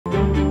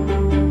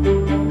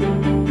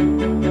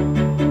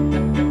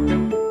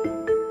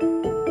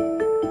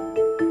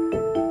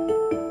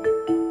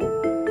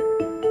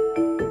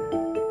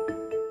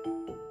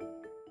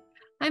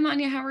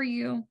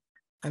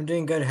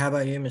doing good. How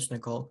about you, Miss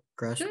Nicole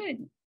Gress?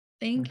 Good.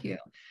 Thank you.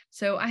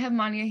 So I have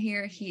Manya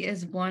here. He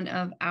is one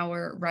of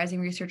our Rising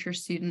Researcher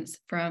students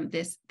from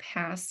this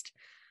past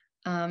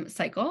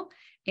cycle,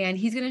 and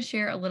he's going to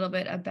share a little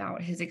bit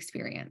about his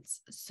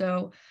experience.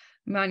 So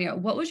Manya,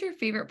 what was your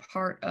favorite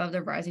part of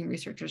the Rising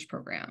Researchers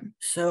program?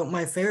 So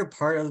my favorite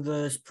part of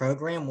this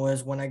program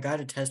was when I got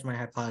to test my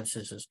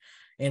hypotheses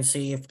and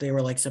see if they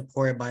were like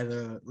supported by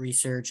the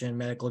research and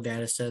medical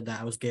data set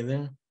that I was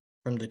given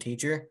from the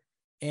teacher.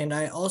 And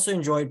I also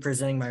enjoyed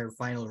presenting my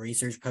final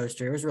research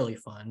poster. It was really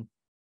fun.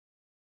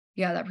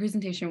 Yeah, that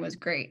presentation was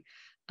great.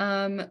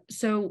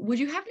 So would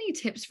you have any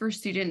tips for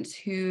students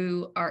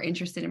who are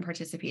interested in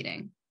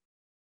participating?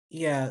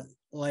 Yeah,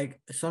 like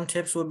some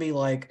tips would be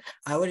like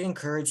I would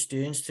encourage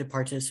students to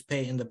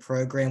participate in the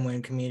program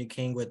when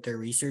communicating with their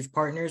research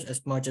partners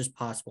as much as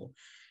possible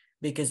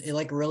because it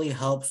like really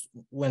helps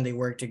when they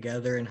work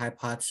together in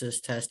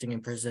hypothesis testing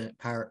and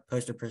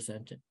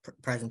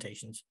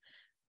presentations.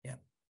 Yeah.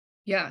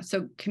 Yeah,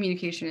 so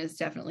communication is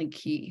definitely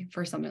key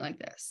for something like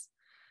this.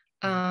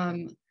 Yeah.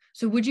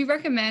 So would you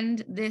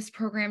recommend this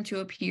program to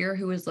a peer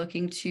who is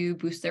looking to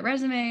boost their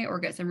resume or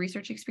get some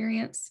research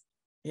experience?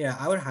 Yeah,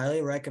 I would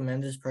highly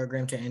recommend this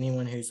program to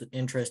anyone who's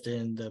interested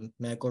in the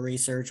medical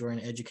research or an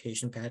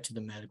education path to the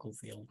medical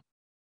field.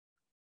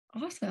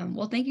 Awesome.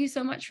 Well, thank you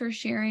so much for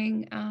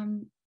sharing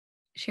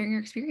your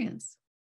experience.